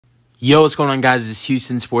Yo, what's going on, guys? It's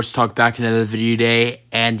Houston Sports Talk back in another video today.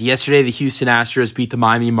 And yesterday, the Houston Astros beat the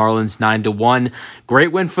Miami Marlins 9-1.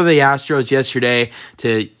 Great win for the Astros yesterday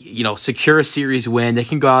to, secure a series win. They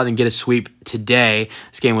can go out and get a sweep today.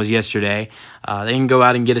 This game was yesterday. They can go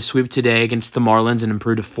out and get a sweep today against the Marlins and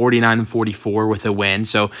improve to 49-44 with a win.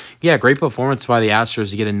 So, yeah, great performance by the Astros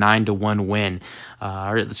to get a 9-1 win.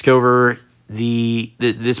 All right, let's go over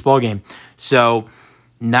this ball game. So,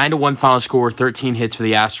 9-1 final score, 13 hits for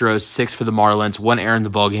the Astros, 6 for the Marlins. 1 error in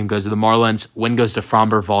the ballgame goes to the Marlins. Win goes to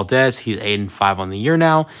Framber Valdez. He's 8-5 on the year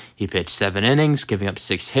now. He pitched 7 innings, giving up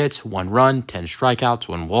 6 hits, 1 run, 10 strikeouts,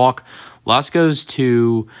 1 walk. Loss goes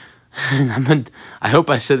to, I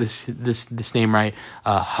hope I said this name right,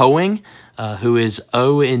 Hoeing, who is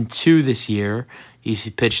 0-2 this year. He's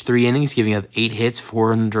pitched 3 innings, giving up 8 hits,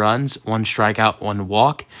 4 earned runs, 1 strikeout, 1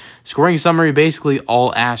 walk. Scoring summary, basically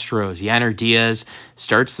all Astros. Yanner Diaz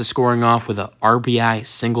starts the scoring off with an RBI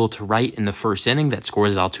single to right in the first inning. That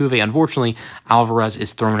scores Altuve. Unfortunately, Alvarez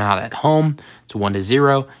is thrown out at home. It's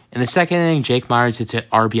 1-0. In the second inning, Jake Myers hits an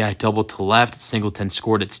RBI double to left. Singleton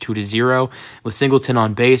scored. It's 2-0. With Singleton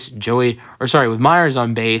on base, with Myers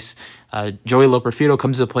on base, Joey Loperfido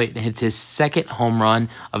comes to the plate and hits his second home run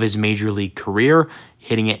of his major league career,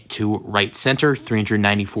 hitting it to right center,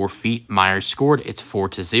 394 feet. Myers scored. It's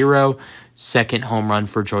 4-0. Second home run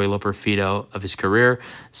for Joey Loperfido of his career.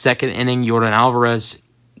 Second inning, Yordan Alvarez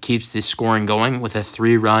keeps the scoring going with a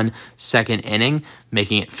 3-run second inning,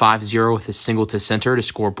 making it 5-0 with a single to center to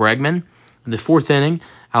score Bregman. In the fourth inning,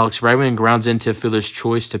 Alex Bregman grounds into fielder's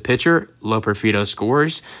choice to pitcher. Loperfido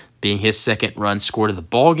scores, being his second run scored of the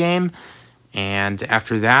ball game. And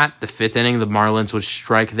after that, the fifth inning, the Marlins would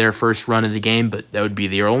strike their first run of the game, but that would be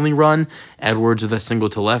their only run. Edwards with a single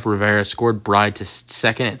to left. Rivera scored. Bride to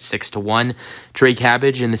second at 6-1. Trey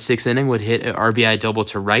Cabbage in the sixth inning would hit an RBI double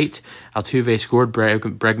to right. Altuve scored.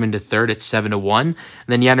 Bregman to third at 7-1. And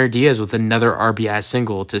then Yanner Diaz with another RBI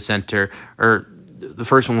single to center, the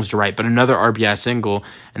first one was to right, but another RBI single.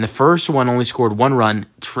 And the first one only scored 1 run.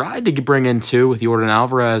 Tried to bring in 2 with Yordan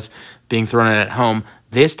Alvarez being thrown in at home.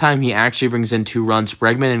 This time he actually brings in 2 runs.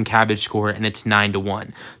 Bregman and Cabbage score, and it's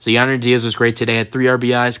 9-1. So Yanner Diaz was great today. Had 3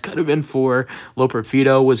 RBIs, could have been 4.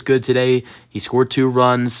 Loperfido was good today. He scored 2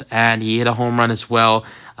 runs, and he hit a home run as well.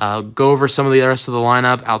 Go over some of the rest of the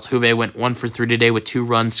lineup. Altuve went 1 for 3 today with 2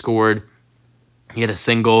 runs scored. He had a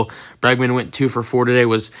single. Bregman went 2 for 4 today.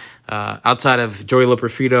 Was outside of Joey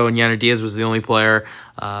Loperfido and Yanner Diaz was the only player,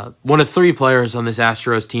 one of 3 players on this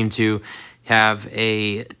Astros team to have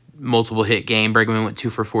a multiple hit game. Bregman went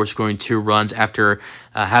 2 for 4, scoring 2 runs after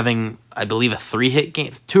having, I believe, a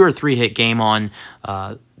 2 or 3 hit game on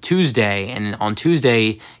Tuesday. And on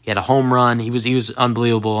Tuesday, he had a home run. He was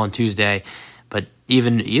unbelievable on Tuesday, but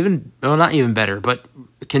not even better, but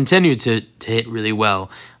continued to hit really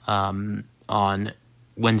well on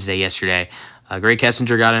Wednesday yesterday. Gray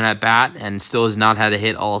Kessinger got an at-bat and still has not had a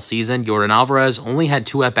hit all season. Yordan Alvarez only had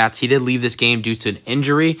 2 at-bats. He did leave this game due to an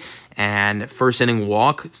injury and first inning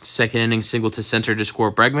walk, second inning single to center to score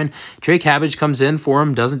Bregman. Trey Cabbage comes in for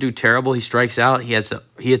him, doesn't do terrible. He strikes out. He hits a 1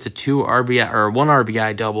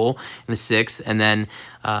 RBI double in the 6th, and then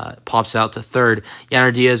pops out to third.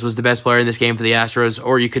 Yanner Diaz was the best player in this game for the Astros,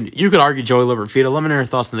 or you could argue Joey Loperfido. Let me know your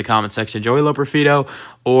thoughts in the comment section. Joey Loperfido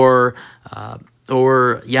or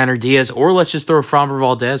Yanner Diaz, or let's just throw Framber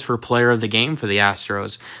Valdez for player of the game for the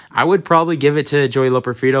Astros. I would probably give it to Joey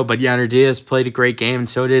Loperfido, but Yanner Diaz played a great game, and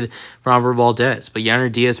so did Framber Valdez. But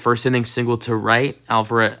Yanner Diaz, first inning single to right,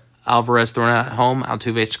 Alvarez thrown out at home,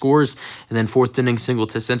 Altuve scores, and then fourth inning single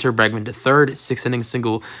to center, Bregman to third, sixth inning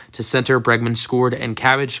single to center, Bregman scored, and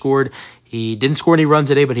Cabbage scored. He didn't score any runs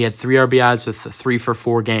today, but he had 3 RBIs with a 3 for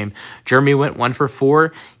 4 game. Jeremy went 1 for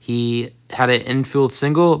 4. He had an infield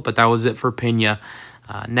single, but that was it for Pena.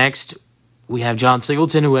 Next, we have John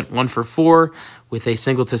Singleton, who went 1 for 4 with a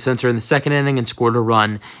single to center in the second inning and scored a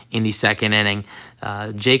run in the second inning.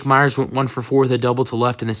 Jake Myers went 1 for 4 with a double to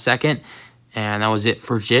left in the second, and that was it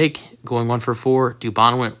for Jake, going 1 for 4.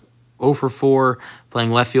 Dubon went 0 for 4,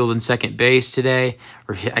 playing left field and second base today.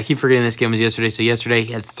 I keep forgetting this game was yesterday. So yesterday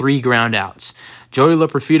he had 3 ground outs. Joey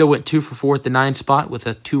Loperfido went 2 for 4 at the 9 spot with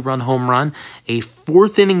a 2-run home run, a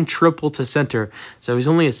 4th inning triple to center. So he's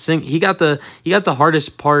only he got the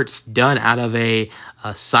hardest parts done out of a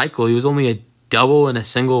cycle. He was only a double and a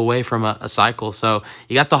single away from a cycle. So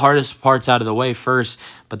he got the hardest parts out of the way first,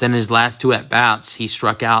 but then his last 2 at-bats, he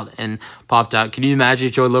struck out and popped out. Can you imagine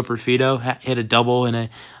if Joey Loperfido hit a double and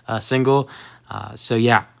a single?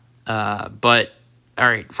 But all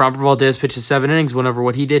right, Framber Valdez pitches 7 innings, went over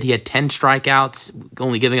what he did. He had 10 strikeouts,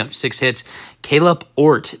 only giving up 6 hits. Caleb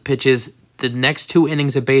Ort pitches the next 2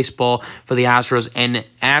 innings of baseball for the Astros and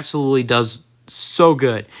absolutely does so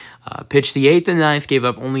good. Pitched the 8th and 9th, gave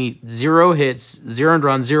up only 0 hits, 0 earned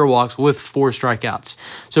runs, 0 walks with 4 strikeouts.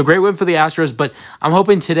 So great win for the Astros, but I'm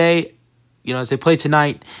hoping today, as they play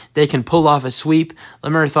tonight, they can pull off a sweep.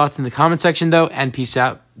 Let me know your thoughts in the comment section, though, and peace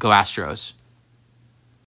out. Go Astros.